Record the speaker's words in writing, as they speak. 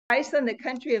Iceland the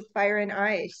country of fire and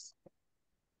ice?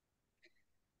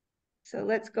 So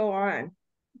let's go on.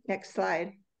 Next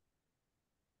slide.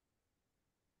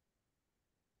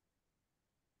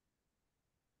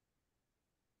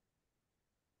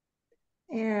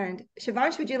 And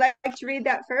Shivansh, would you like to read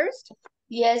that first?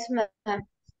 Yes, ma'am.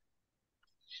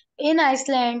 In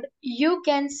Iceland, you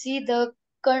can see the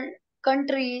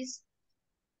country's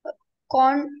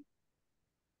con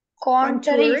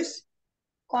contours,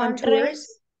 Contours.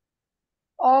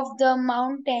 of the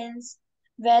mountains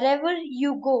wherever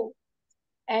you go,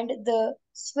 and the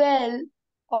swell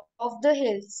of the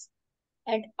hills,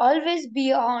 and always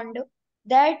beyond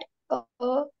that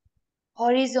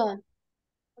horizon.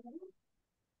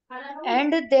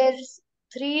 And there's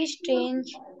three strange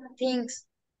things.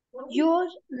 You're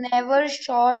never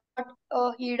short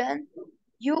or hidden.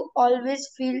 You always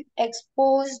feel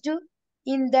exposed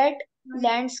in that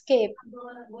landscape,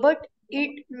 but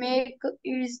it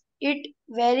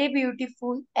very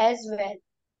beautiful as well.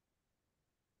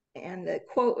 And the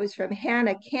quote was from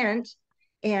Hannah Kent,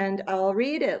 and I'll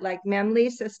read it like Mem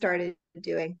Lisa started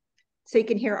doing, so you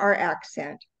can hear our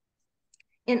accent.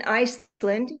 In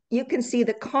Iceland, you can see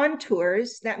the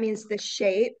contours, that means the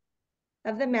shape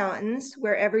of the mountains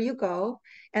wherever you go,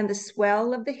 and the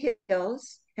swell of the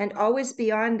hills, and always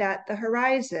beyond that, the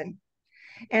horizon.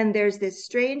 And there's this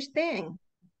strange thing.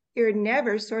 You're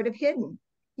never sort of hidden.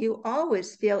 You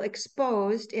always feel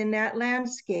exposed in that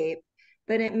landscape,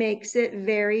 but it makes it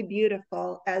very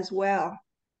beautiful as well.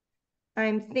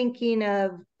 I'm thinking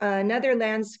of another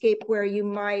landscape where you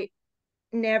might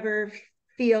never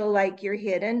feel like you're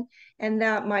hidden, and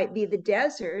that might be the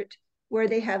desert, where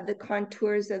they have the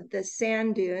contours of the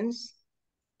sand dunes.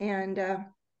 And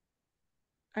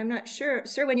I'm not sure.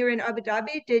 Sir, when you were in Abu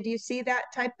Dhabi, did you see that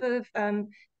type of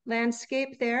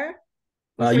landscape there?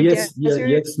 Was there Yes, desert?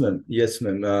 yes, ma'am. Yes,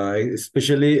 ma'am.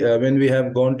 Especially when we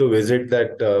have gone to visit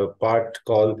that part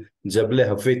called Jabal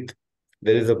Hafid.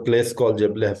 There is a place called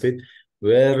Jabal Hafid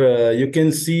where you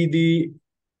can see the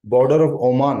border of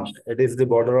Oman. It is the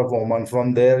border of Oman.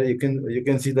 From there, you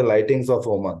can see the lightings of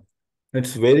Oman.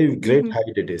 It's very great Mhm.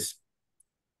 height it is.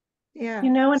 Yeah. You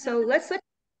know, So let's look.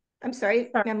 I'm sorry,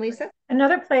 sorry. Ma'am Lisa.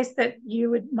 Another place that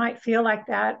you might feel like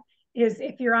that is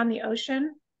if you're on the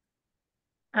ocean.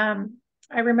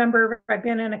 I remember I've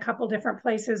been in a couple different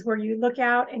places where you look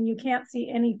out and you can't see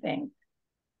anything.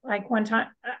 Like one time,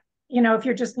 if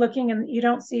you're just looking and you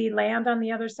don't see land on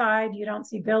the other side, you don't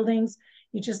see buildings,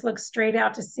 you just look straight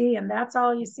out to sea and that's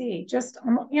all you see. Just,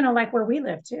 like where we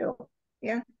live too.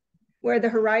 Yeah. Where the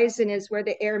horizon is where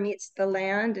the air meets the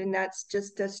land, and that's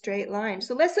just a straight line.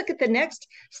 So let's look at the next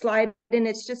slide, and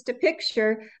it's just a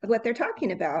picture of what they're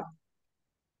talking about.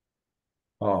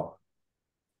 Oh,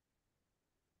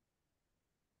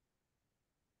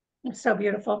 It's so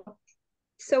beautiful.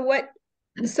 So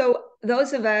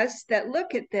those of us that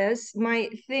look at this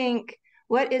might think,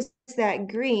 what is that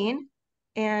green?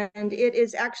 And it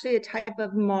is actually a type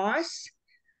of moss,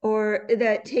 or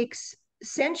that takes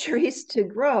centuries to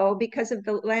grow because of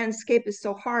the landscape is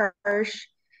so harsh.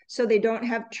 So they don't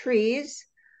have trees,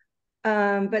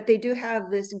 but they do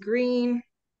have this green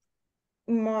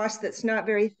moss that's not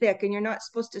very thick, and you're not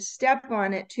supposed to step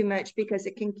on it too much because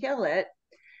it can kill it.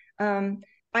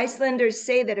 Icelanders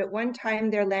say that at one time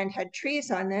their land had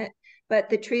trees on it, but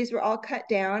the trees were all cut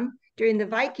down during the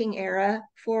Viking era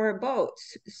for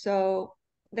boats. So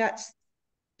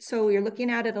you're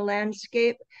looking at a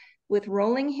landscape with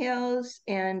rolling hills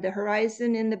and the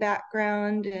horizon in the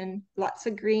background and lots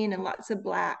of green and lots of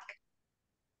black.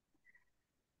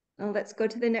 Well, let's go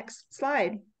to the next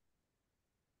slide.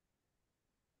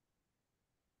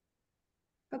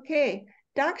 Okay,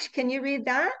 Daksh, can you read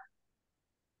that?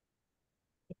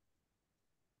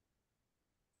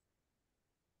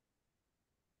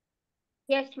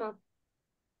 Yes, ma'am.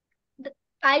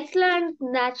 Iceland's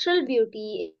natural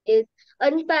beauty is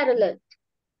unparalleled.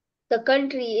 The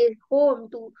country is home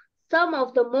to some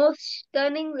of the most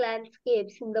stunning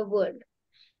landscapes in the world,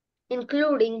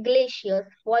 including glaciers,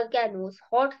 volcanoes,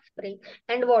 hot springs,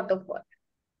 and waterfalls.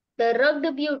 The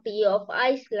rugged beauty of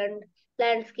Iceland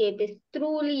landscape is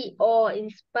truly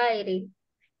awe-inspiring,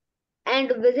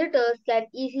 and visitors can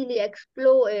easily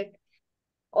explore it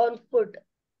on foot,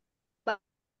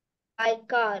 by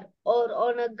car, or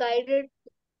on a guided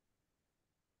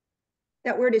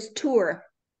That word is tour.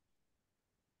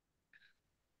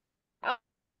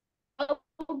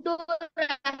 outdoor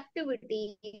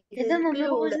activities इधर mummy को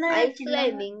include पूछना है ice चिल्ला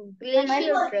climbing, मैं mic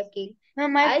glacier trekking. मैं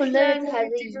mic खुला Iceland रहता है has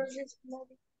इतनी a जोर से चिल्ला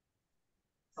रही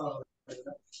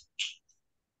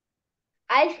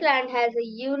Iceland has a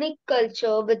unique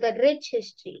culture with a rich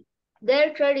history.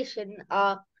 Their traditions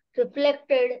are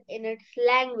reflected in its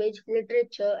language,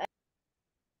 literature.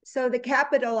 So the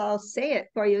capital, I'll say it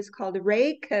for you, is called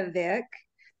Reykjavik.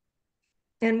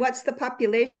 And what's the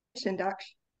population, Doc?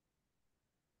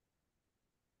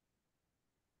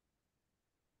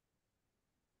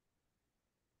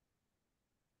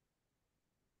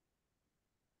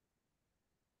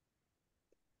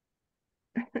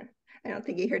 I don't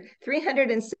think he heard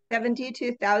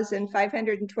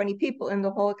 372,520 people in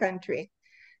the whole country.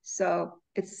 So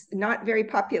it's not very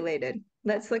populated.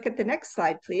 Let's look at the next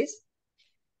slide, please.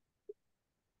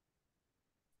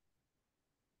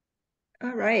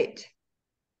 All right.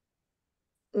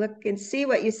 Look and see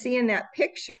what you see in that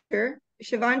picture.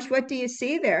 Shivansh, what do you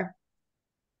see there?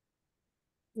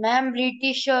 Ma'am,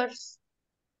 Britishers.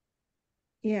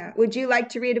 Yeah. Would you like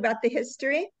to read about the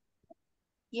history?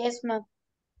 Yes, ma'am.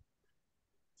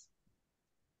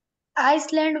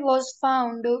 Iceland was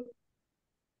found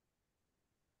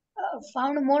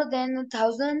more than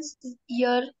thousands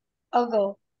years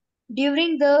ago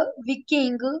during the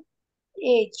Viking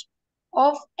Age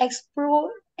of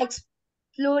exploration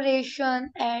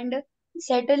and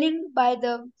settling by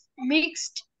the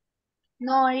mixed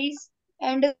Norse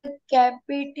and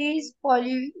Capitis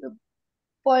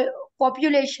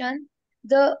population.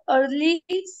 The early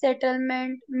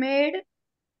settlement made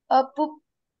up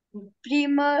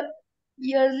primarily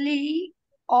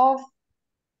of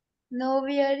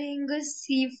Norwegian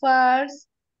seafarers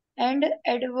and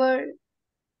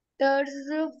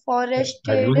forested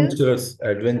Adventurers,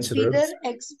 feather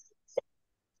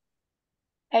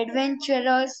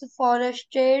adventurous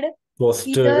forested feather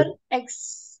fostered,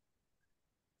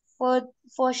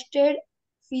 fostered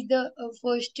feather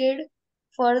fostered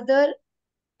further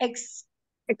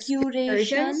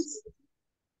Excursions?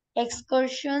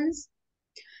 excursions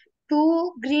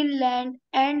to Greenland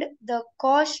and the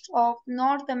coast of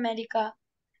North America,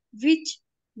 which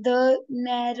the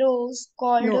Narrows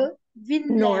called No,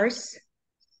 Vinland. Norse.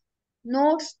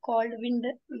 Notes called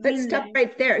Let's stop Vinland.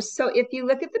 right there. So if you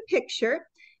look at the picture,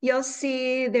 you'll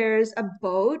see there's a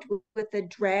boat with a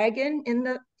dragon in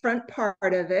the front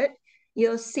part of it.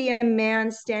 You'll see a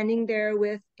man standing there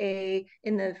with in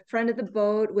the front of the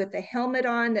boat with a helmet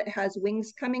on that has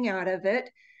wings coming out of it.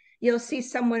 You'll see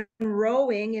someone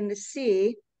rowing in the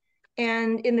sea.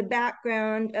 And in the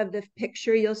background of the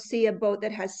picture, you'll see a boat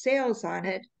that has sails on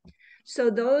it. So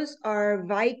those are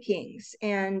Vikings,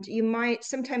 and you might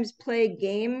sometimes play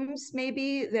games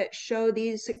maybe that show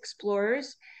these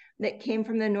explorers that came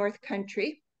from the North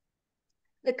Country.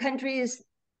 The countries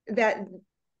that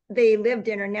they lived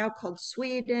in are now called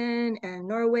Sweden and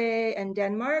Norway and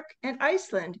Denmark and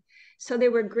Iceland. So they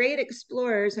were great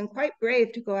explorers and quite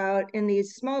brave to go out in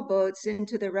these small boats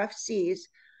into the rough seas.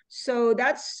 So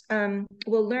that's,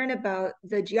 we'll learn about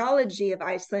the geology of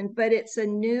Iceland, but it's a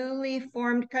newly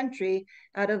formed country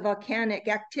out of volcanic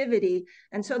activity.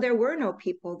 And so there were no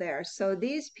people there. So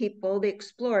these people, the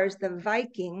explorers, the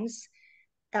Vikings,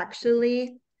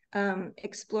 actually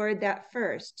explored that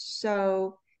first.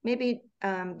 So maybe,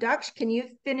 Daksh, can you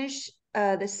finish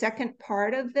the second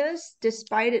part of this,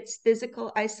 despite its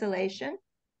physical isolation?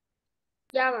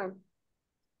 Yeah, ma'am.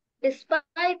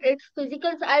 Despite its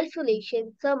physical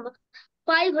isolation, some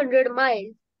 500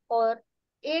 miles or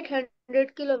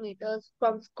 800 kilometers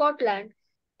from Scotland,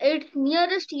 its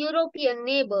nearest European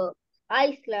neighbor,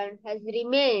 Iceland, has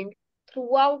remained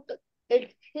throughout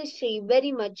its history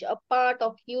very much a part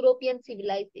of European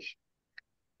civilization.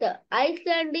 The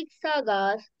Icelandic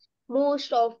sagas,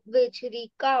 most of which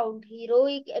recount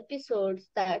heroic episodes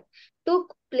that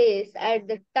took place at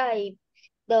the time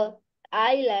the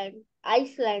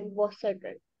Iceland was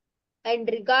settled, and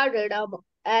regarded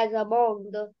as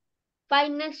among the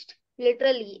finest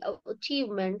literary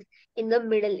achievements in the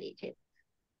Middle Ages.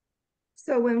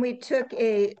 So when we took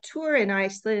a tour in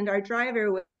Iceland, our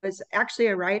driver was actually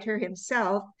a writer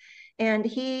himself. And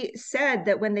he said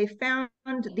that when they found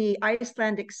the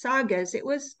Icelandic sagas, it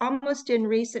was almost in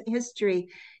recent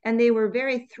history. And they were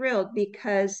very thrilled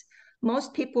because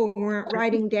most people weren't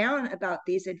writing down about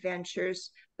these adventures,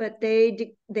 but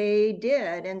they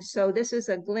did. And so this is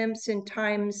a glimpse in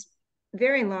times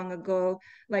very long ago,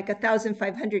 like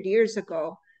 1,500 years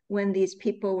ago, when these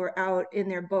people were out in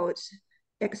their boats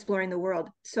exploring the world.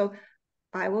 So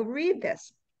I will read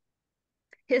this.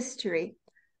 History.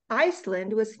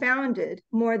 Iceland was founded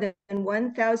more than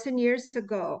 1,000 years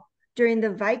ago during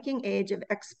the Viking Age of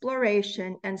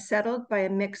exploration and settled by a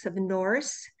mix of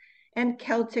Norse and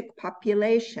Celtic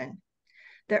population.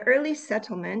 The early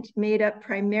settlement, made up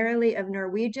primarily of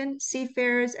Norwegian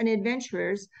seafarers and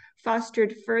adventurers,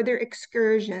 fostered further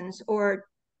excursions or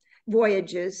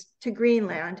voyages to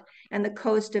Greenland and the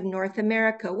coast of North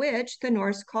America, which the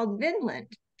Norse called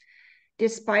Vinland.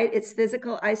 Despite its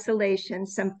physical isolation,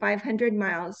 some 500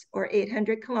 miles or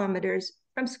 800 kilometers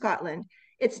from Scotland,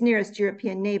 its nearest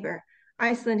European neighbor,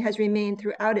 Iceland has remained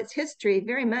throughout its history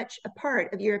very much a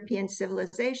part of European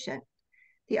civilization.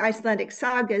 The Icelandic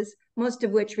sagas, most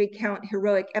of which recount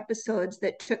heroic episodes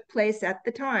that took place at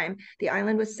the time the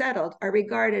island was settled, are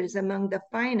regarded as among the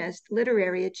finest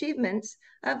literary achievements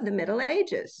of the Middle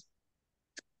Ages.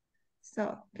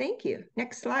 So, thank you.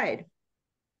 Next slide.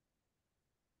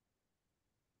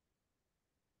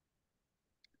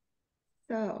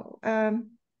 So, I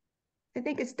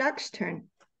think it's Duck's turn.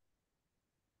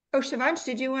 Oh, Shivansh,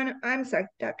 did you want to? I'm sorry,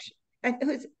 Duck. I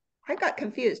got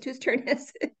confused. Whose turn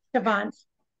is it? Shivansh.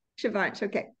 Shivansh,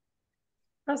 okay.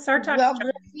 Oh, Sartak.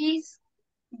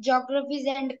 Geographies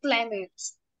and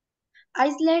climates.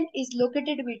 Iceland is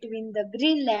located between the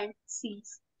Greenland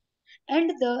Seas and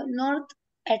the North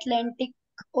Atlantic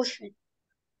Ocean.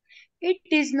 It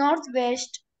is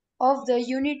northwest of the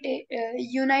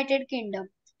United Kingdom.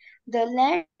 The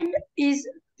land is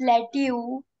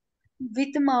plateau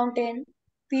with mountain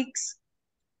peaks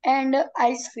and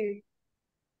icefield,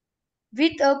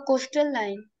 with a coastal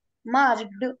line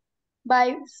marked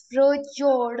by fjords,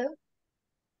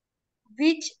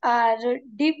 which are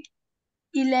deep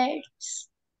inlets,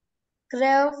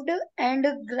 curved and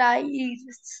grayish.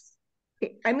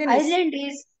 I'm going to. Iceland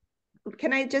is.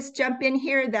 Can I just jump in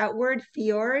here? That word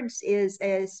fjords is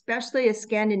especially a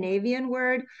Scandinavian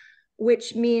word,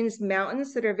 which means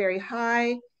mountains that are very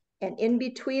high, and in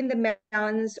between the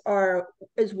mountains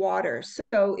is water.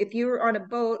 So if you were on a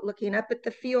boat looking up at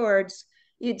the fjords,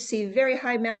 you'd see very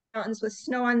high mountains with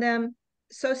snow on them,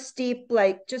 so steep,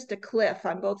 like just a cliff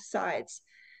on both sides.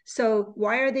 So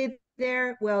why are they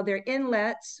there? Well, they're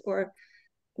inlets or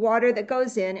water that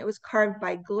goes in. It was carved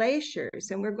by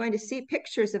glaciers, and we're going to see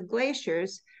pictures of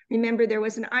glaciers. Remember, there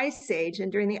was an ice age,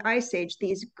 and during the ice age,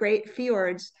 these great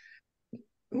fjords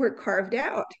were carved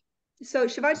out. So,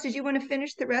 Shivansh, did you want to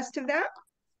finish the rest of that?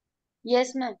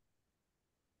 Yes, ma'am.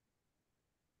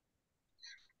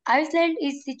 Iceland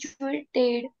is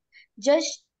situated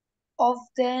just off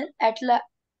the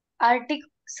Arctic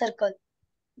Circle.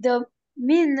 The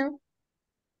mean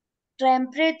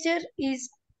temperature is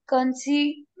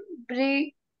considerable.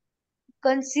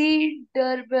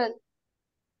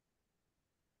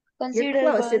 You're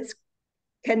close. It's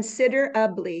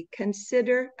considerably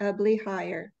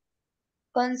higher.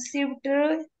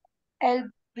 Considerably,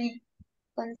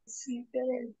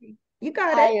 You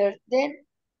got higher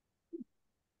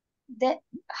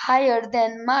higher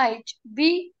than might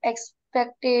be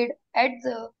expected at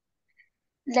the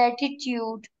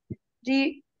latitude.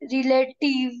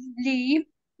 Relatively mild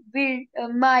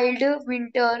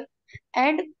winter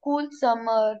and cool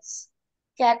summers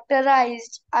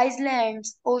characterized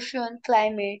Iceland's ocean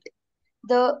climate.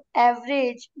 The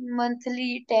average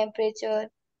monthly temperature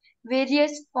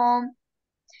varies from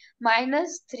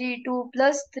 -3 to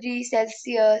 +3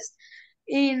 Celsius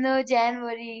in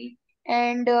January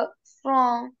and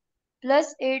from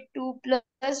 +8 to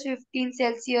 +15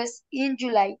 Celsius in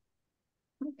July.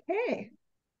 Okay.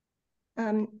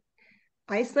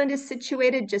 Iceland is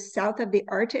situated just south of the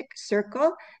Arctic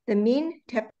Circle. The mean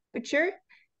temperature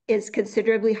is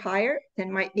considerably higher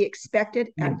than might be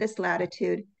expected at this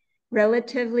latitude.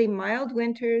 Relatively mild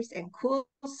winters and cool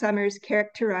summers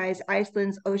characterize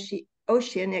Iceland's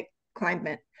oceanic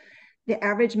climate. The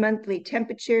average monthly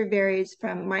temperature varies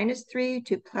from -3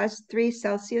 to +3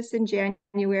 Celsius in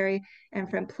January and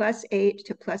from +8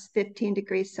 to +15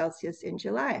 degrees Celsius in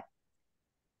July.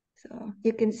 So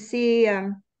you can see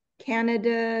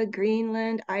Canada,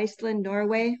 Greenland, Iceland,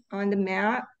 Norway on the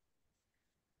map,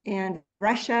 and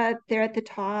Russia there at the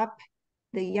top,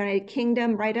 the United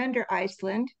Kingdom right under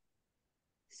Iceland.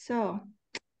 So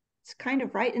it's kind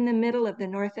of right in the middle of the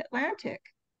North Atlantic.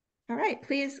 All right,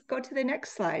 please go to the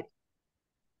next slide.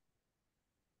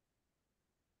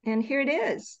 And here it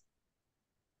is.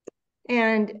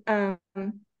 And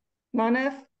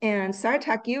Manaf and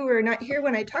Sartak, you were not here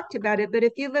when I talked about it, but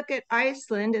if you look at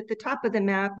Iceland at the top of the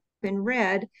map in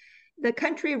red, the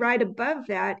country right above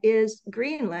that is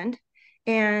Greenland.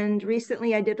 And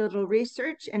recently I did a little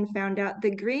research and found out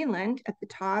the Greenland at the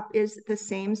top is the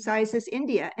same size as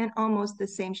India and almost the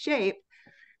same shape.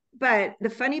 But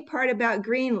the funny part about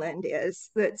Greenland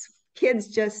is that kids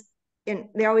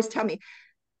they always tell me,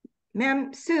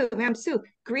 Ma'am Sue,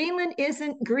 Greenland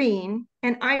isn't green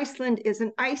and Iceland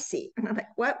isn't icy. And I'm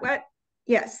like, what?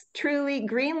 Yes, truly,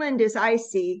 Greenland is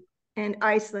icy and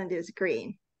Iceland is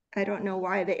green. I don't know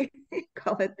why they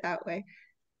call it that way.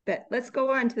 But let's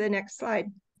go on to the next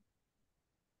slide.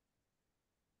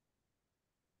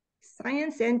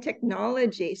 Science and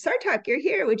technology. Sartak, you're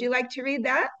here. Would you like to read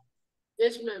that?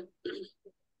 Yes, ma'am.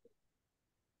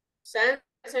 Science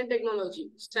and technology.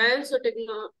 Science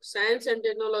and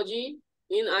technology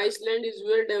in Iceland is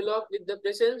well developed with the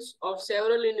presence of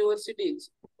several universities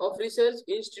of research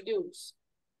institutes,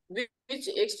 which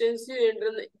extensive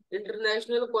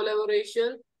international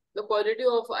collaboration. The quality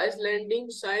of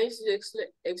Icelandic science is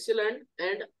excellent,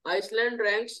 and Iceland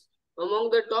ranks among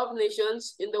the top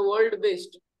nations in the world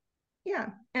based.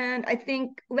 Yeah, and I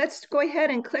think let's go ahead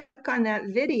and click on that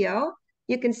video.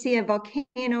 You can see a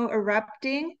volcano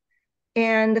erupting.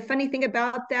 And the funny thing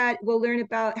about that, we'll learn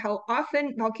about how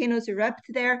often volcanoes erupt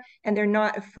there and they're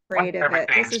not afraid of it.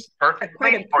 This is quite a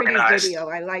pretty video.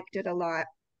 I liked it a lot.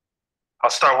 I'll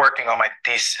start working on my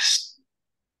thesis.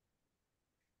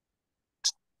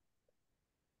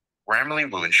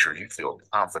 Grammarly will ensure you feel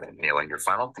confident nailing your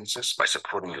final thesis by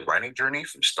supporting your writing journey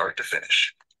from start to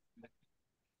finish.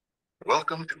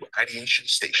 Welcome to Ideation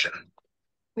Station.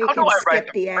 We How can do I skip write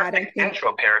the the ad, I perfect think.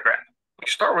 intro paragraph? We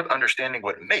start with understanding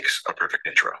what makes a perfect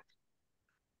intro.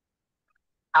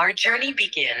 Our journey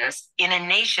begins in a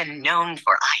nation known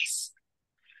for ice,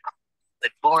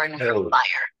 but born from fire.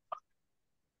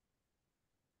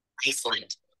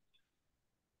 Iceland.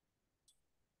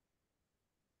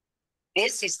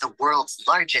 This is the world's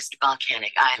largest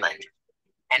volcanic island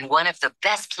and one of the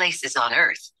best places on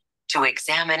Earth to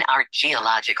examine our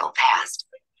geological past.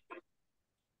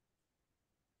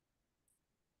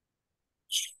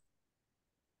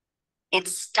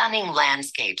 Its stunning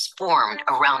landscapes formed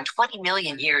around 20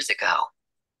 million years ago,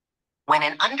 when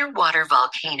an underwater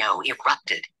volcano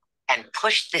erupted and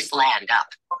pushed this land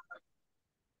up.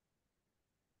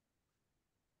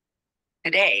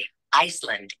 Today,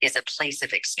 Iceland is a place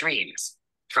of extremes,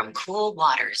 from cool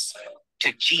waters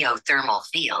to geothermal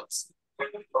fields.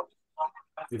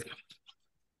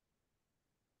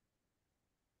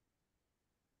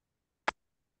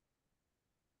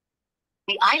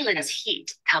 The island's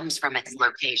heat comes from its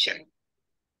location.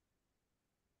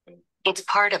 It's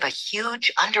part of a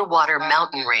huge underwater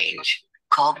mountain range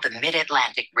called the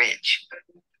Mid-Atlantic Ridge.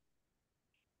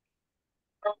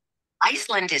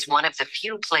 Iceland is one of the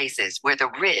few places where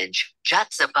the ridge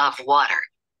juts above water,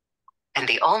 and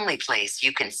the only place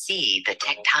you can see the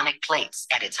tectonic plates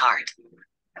at its heart.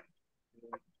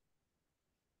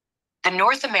 The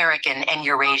North American and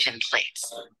Eurasian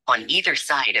plates on either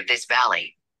side of this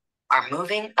valley are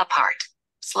moving apart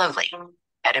slowly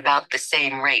at about the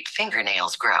same rate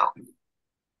fingernails grow.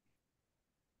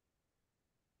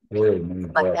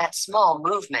 But that small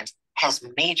movement has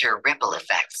major ripple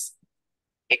effects.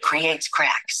 It creates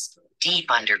cracks deep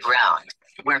underground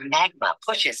where magma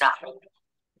pushes up,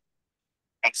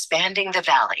 expanding the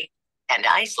valley and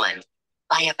Iceland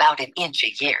by about an inch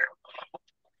a year.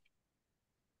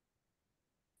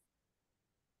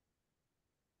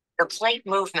 The plate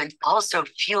movement also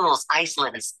fuels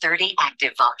Iceland's 30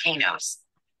 active volcanoes.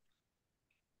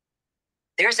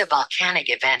 There's a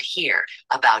volcanic event here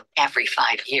about every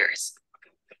 5 years.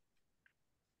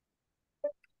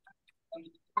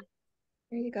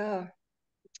 There you go.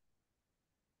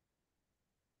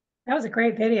 That was a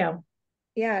great video.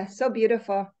 Yeah, so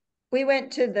beautiful. We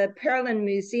went to the Perlin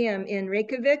Museum in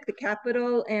Reykjavik, the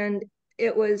capital, and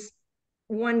it was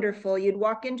wonderful. You'd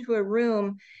walk into a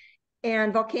room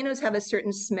and volcanoes have a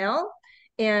certain smell.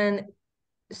 And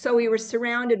so we were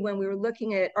surrounded when we were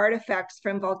looking at artifacts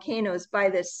from volcanoes by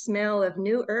this smell of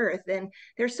new earth. And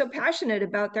they're so passionate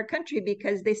about their country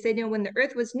because they say, when the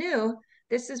earth was new,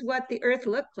 this is what the earth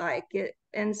looked like.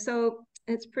 And so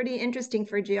it's pretty interesting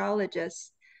for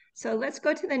geologists. So let's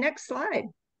go to the next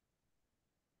slide.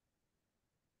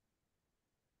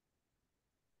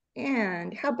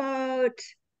 And how about,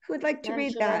 who would like to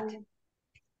read that?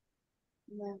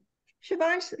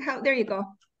 Siobhan, there you go.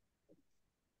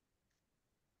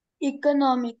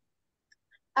 Economic.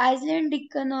 Iceland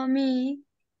economy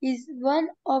is one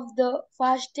of the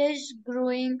fastest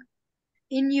growing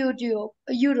in Europe,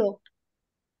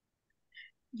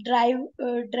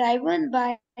 driven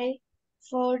by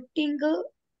floating,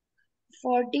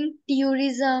 floating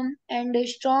tourism and a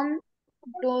strong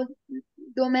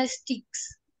domestic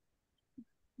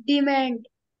demand.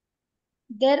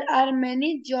 There are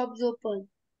many jobs open.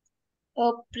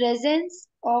 A presence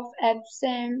of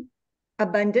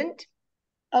Abundant.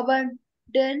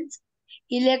 abundant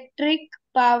electric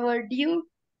power due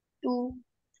to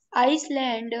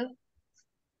Iceland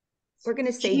We're going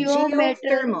to say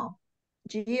geothermal.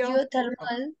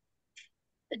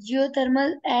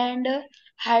 Geothermal and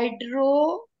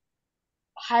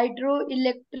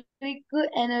hydroelectric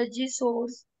energy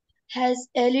source has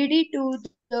led to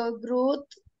the growth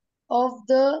of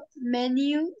the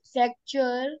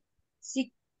manufacture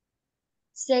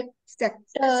sector,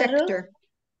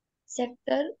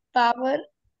 power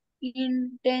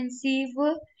intensive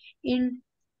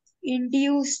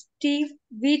industry,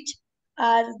 which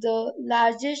are the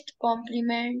largest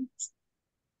complements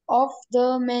of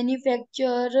the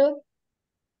manufacturer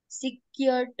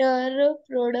sector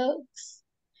products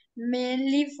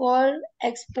mainly for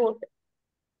export.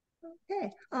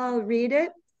 Okay, I'll read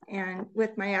it and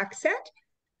with my accent.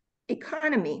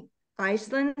 Economy.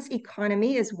 Iceland's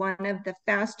economy is one of the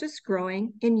fastest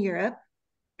growing in Europe,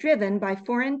 driven by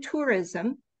foreign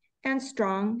tourism and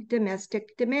strong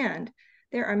domestic demand.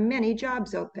 There are many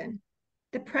jobs open.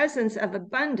 The presence of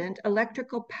abundant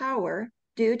electrical power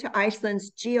due to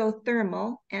Iceland's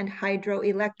geothermal and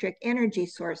hydroelectric energy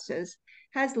sources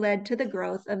has led to the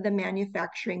growth of the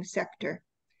manufacturing sector.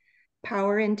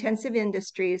 Power-intensive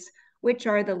industries, which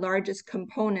are the largest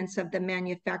components of the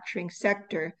manufacturing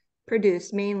sector,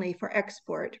 produce mainly for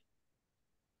export.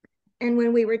 And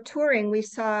when we were touring, we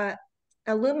saw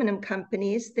aluminum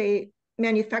companies. They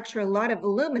manufacture a lot of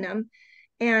aluminum.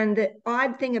 And the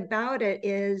odd thing about it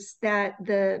is that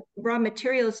the raw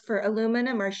materials for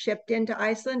aluminum are shipped into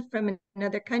Iceland from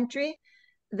another country.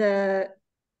 The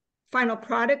final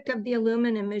product of the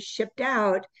aluminum is shipped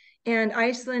out, and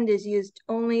Iceland is used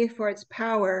only for its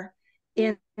power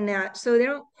in that. So they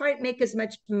don't quite make as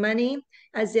much money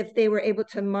as if they were able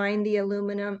to mine the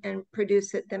aluminum and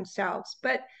produce it themselves.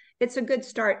 But it's a good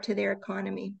start to their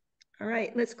economy. All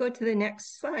right, let's go to the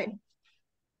next slide.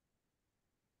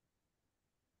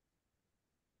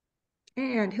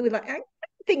 And who would like, I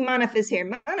think Manaf is here.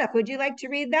 Manaf, would you like to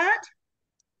read that?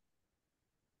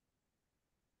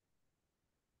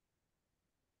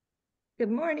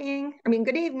 Good morning.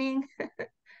 Good evening.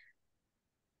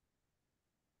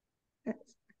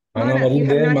 Manav, Manaf, you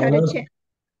have not had a chance.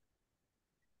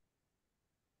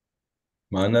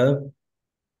 Manav?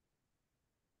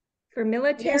 For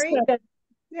military? Yes,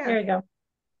 yeah. There you go.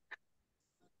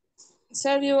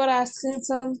 Sir, you were asking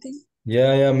something?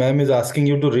 Yeah, ma'am is asking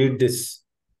you to read this.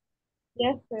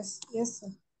 Yes, sir.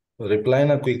 Reply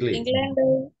now quickly.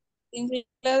 England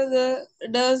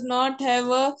does not have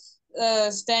a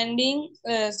standing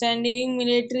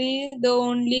military. The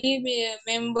only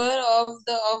member of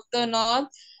the North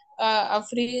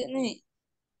African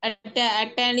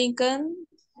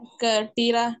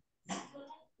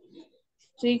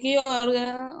Treaty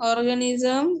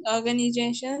organization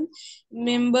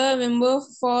member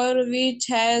for which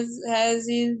has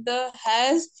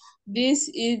this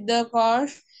is the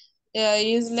cost.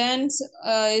 Iceland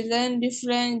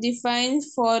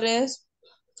defines forest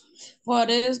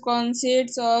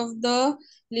concepts of the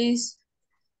list.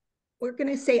 We're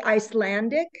going to say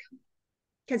Icelandic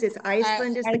because it's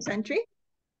Iceland is the country.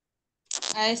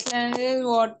 Iceland's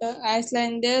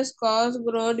coast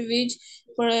growth, which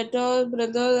protects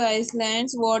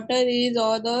Iceland's water is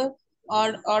order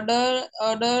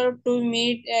to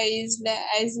meet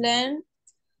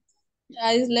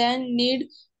Iceland need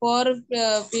for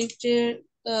picture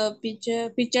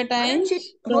time.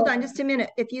 Hold on just a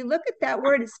minute. If you look at that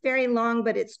word, it's very long,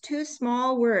 but it's two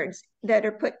small words that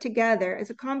are put together as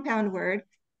a compound word.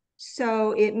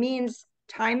 So it means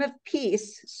time of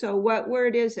peace. So what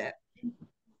word is it?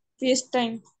 Peace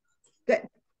time. Good.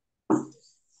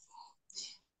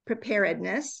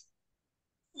 Preparedness.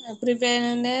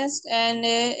 Preparedness and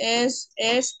as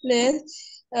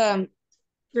place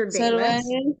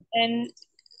surveillance and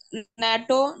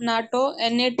NATO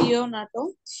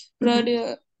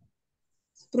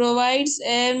provides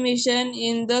air mission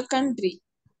in the country.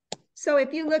 So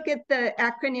if you look at the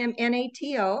acronym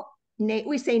NATO,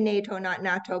 we say NATO, not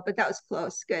NATO, but that was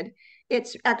close. Good.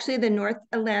 It's actually the North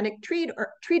Atlantic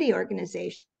Treaty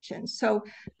Organization. So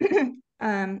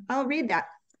I'll read that.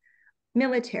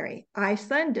 Military.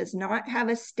 Iceland does not have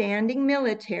a standing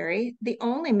military, the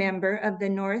only member of the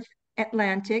North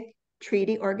Atlantic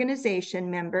Treaty Organization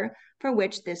member for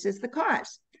which this is the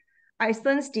cause.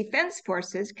 Iceland's defense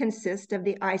forces consist of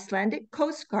the Icelandic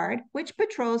Coast Guard, which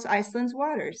patrols Iceland's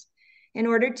waters. In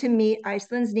order to meet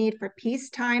Iceland's need for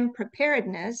peacetime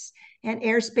preparedness and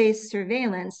airspace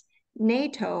surveillance,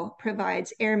 NATO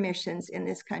provides air missions in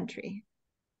this country.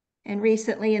 And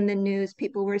recently in the news,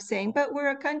 people were saying, but we're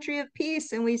a country of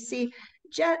peace, and we see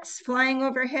jets flying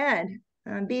overhead.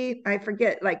 I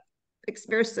forget, like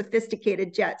very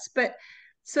sophisticated jets. But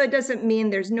so it doesn't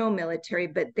mean there's no military,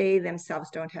 but they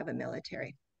themselves don't have a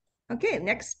military. Okay,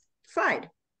 next slide.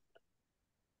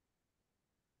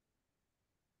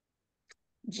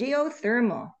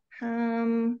 Geothermal.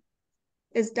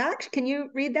 Is Doc, can you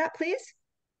read that, please?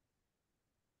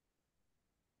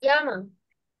 Yeah, ma'am.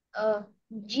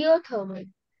 Geothermal.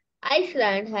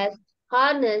 Iceland has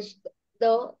harnessed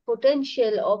the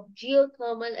potential of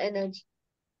geothermal energy,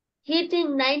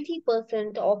 heating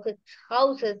 90% of its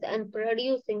houses and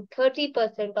producing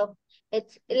 30% of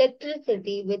its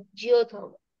electricity with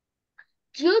geothermal.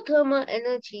 Geothermal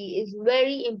energy is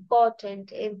very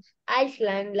important in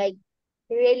Iceland, like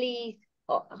release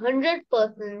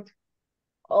 100%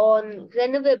 on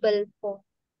renewable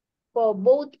for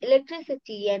both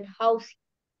electricity and housing.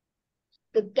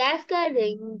 The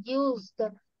cascading used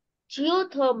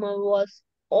geothermal was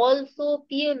also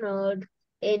pioneered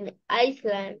in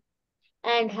Iceland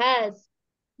and has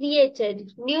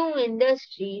created new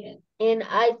industry in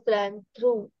Iceland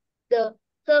through the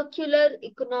circular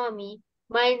economy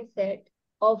mindset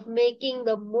of making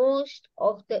the most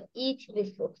of each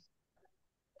resource.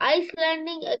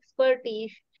 Icelandic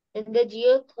expertise in the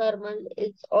geothermal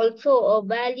is also a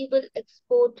valuable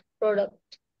export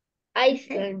product.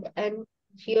 Iceland and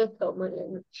geothermal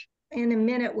energy. In a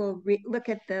minute, we'll look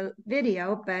at the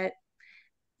video, but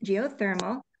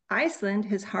geothermal, Iceland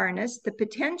has harnessed the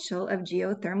potential of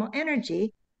geothermal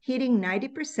energy, heating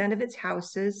 90% of its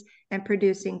houses and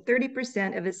producing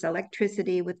 30% of its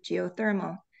electricity with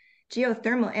geothermal.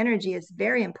 Geothermal energy is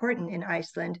very important in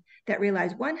Iceland that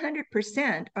relies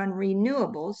 100% on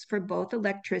renewables for both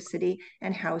electricity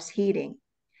and house heating.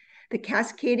 The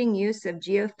cascading use of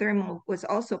geothermal was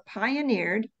also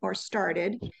pioneered or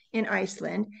started in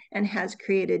Iceland and has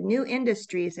created new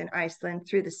industries in Iceland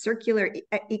through the circular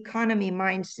economy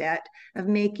mindset of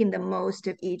making the most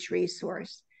of each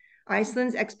resource.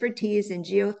 Iceland's expertise in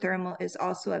geothermal is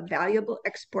also a valuable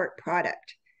export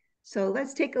product. So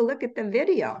let's take a look at the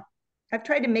video. I've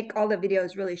tried to make all the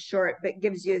videos really short, but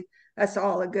gives us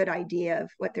all a good idea of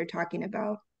what they're talking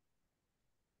about.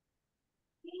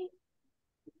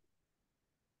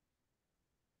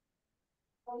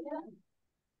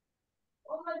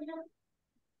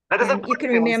 That is a And you good can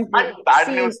news remember, and bad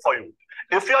news for you.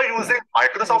 If you are using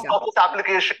Microsoft go. Office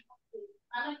applications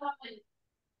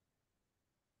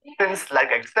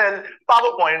like Excel,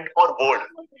 PowerPoint, or Word,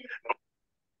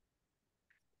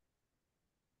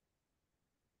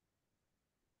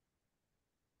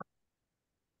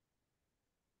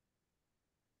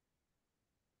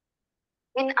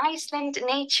 In Iceland,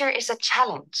 nature is a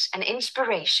challenge, an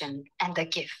inspiration, and a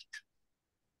gift.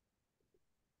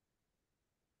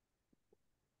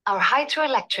 Our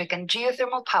hydroelectric and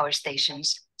geothermal power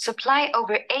stations supply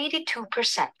over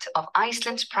 82% of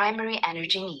Iceland's primary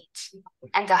energy needs,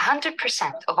 and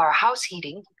 100% of our house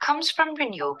heating comes from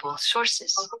renewable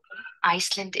sources.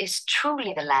 Iceland is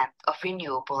truly the land of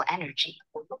renewable energy.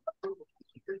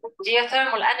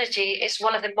 Geothermal energy is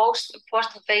one of the most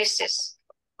important bases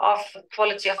of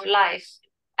quality of life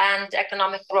and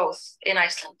economic growth in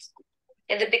Iceland.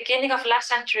 In the beginning of last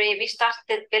century, we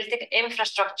started building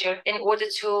infrastructure in order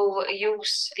to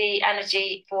use the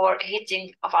energy for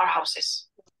heating of our houses.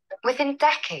 Within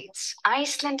decades,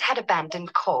 Iceland had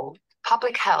abandoned coal,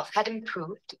 public health had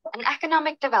improved, and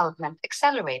economic development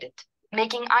accelerated,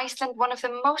 making Iceland one of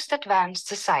the most advanced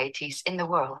societies in the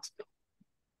world.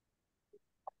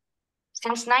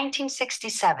 Since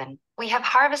 1967, we have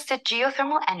harvested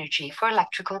geothermal energy for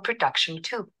electrical production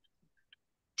too.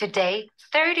 Today,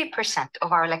 30%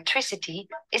 of our electricity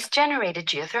is generated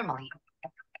geothermally.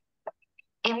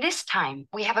 In this time,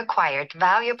 we have acquired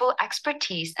valuable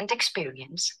expertise and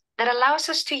experience that allows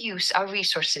us to use our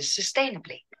resources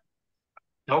sustainably.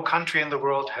 No country in the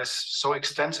world has so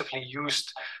extensively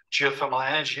used geothermal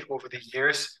energy over the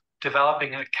years,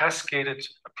 developing a cascaded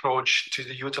approach to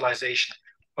the utilization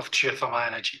of geothermal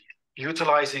energy,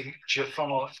 utilizing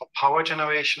geothermal for power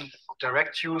generation,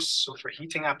 direct use, so for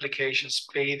heating applications,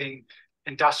 bathing,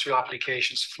 industrial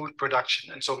applications, food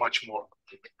production, and so much more.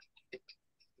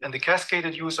 And the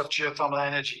cascaded use of geothermal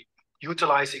energy,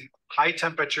 utilizing high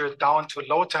temperature down to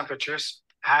low temperatures,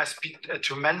 has been a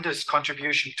tremendous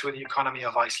contribution to the economy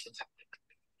of Iceland.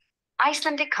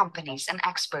 Icelandic companies and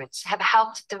experts have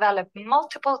helped develop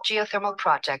multiple geothermal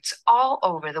projects all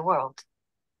over the world.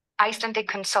 Icelandic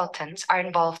consultants are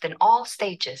involved in all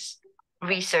stages: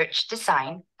 research,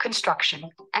 design,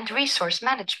 construction, and resource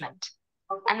management.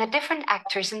 And the different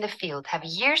actors in the field have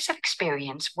years of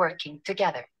experience working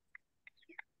together.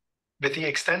 With the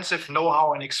extensive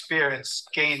know-how and experience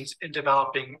gained in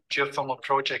developing geothermal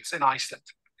projects in Iceland,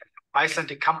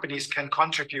 Icelandic companies can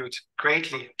contribute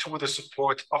greatly to the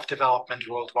support of development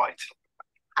worldwide.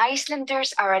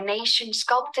 Icelanders are a nation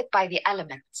sculpted by the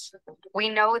elements. We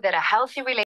know that a healthy relationship